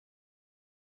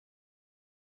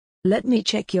Let me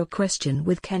check your question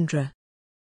with Kendra.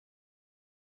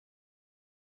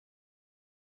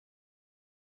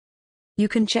 You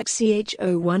can check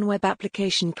CH01 Web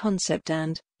Application Concept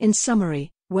and, in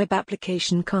summary, Web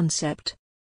Application Concept.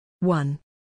 1.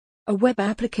 A web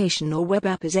application or web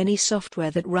app is any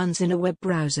software that runs in a web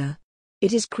browser.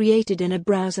 It is created in a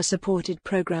browser-supported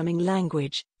programming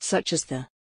language, such as the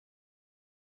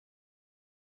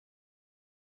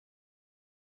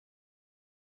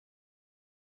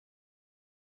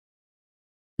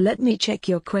Let me check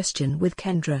your question with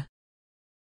Kendra.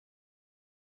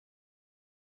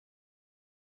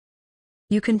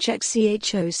 You can check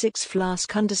CH06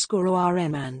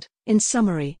 Flask_ORM and, in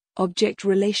summary, Object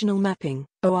Relational Mapping,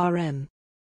 ORM.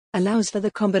 Allows for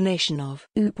the combination of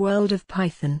OOP world of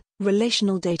Python,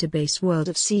 relational database world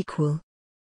of SQL.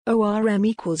 ORM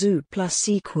equals OOP plus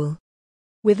SQL.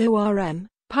 With ORM,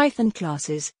 Python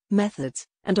classes, methods,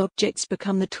 and objects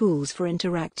become the tools for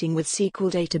interacting with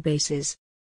SQL databases.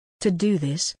 To do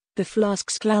this, the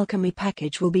Flask's Alchemy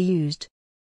package will be used.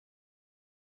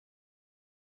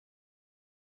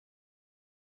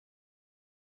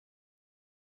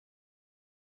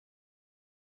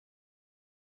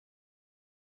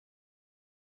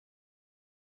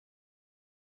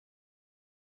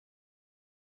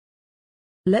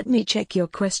 Let me check your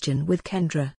question with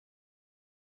Kendra.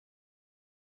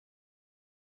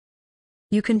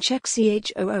 You can check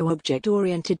CH00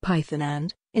 Object-Oriented Python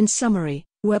and, in summary,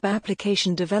 Web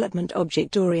Application Development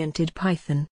Object-Oriented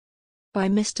Python. By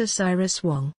Mr. Cyrus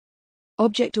Wong.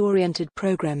 Object-Oriented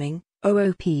Programming,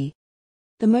 OOP.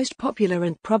 The most popular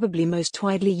and probably most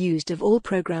widely used of all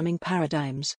programming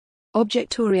paradigms.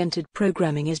 Object-oriented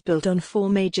programming is built on four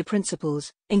major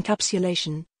principles: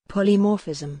 encapsulation,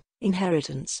 polymorphism,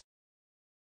 inheritance,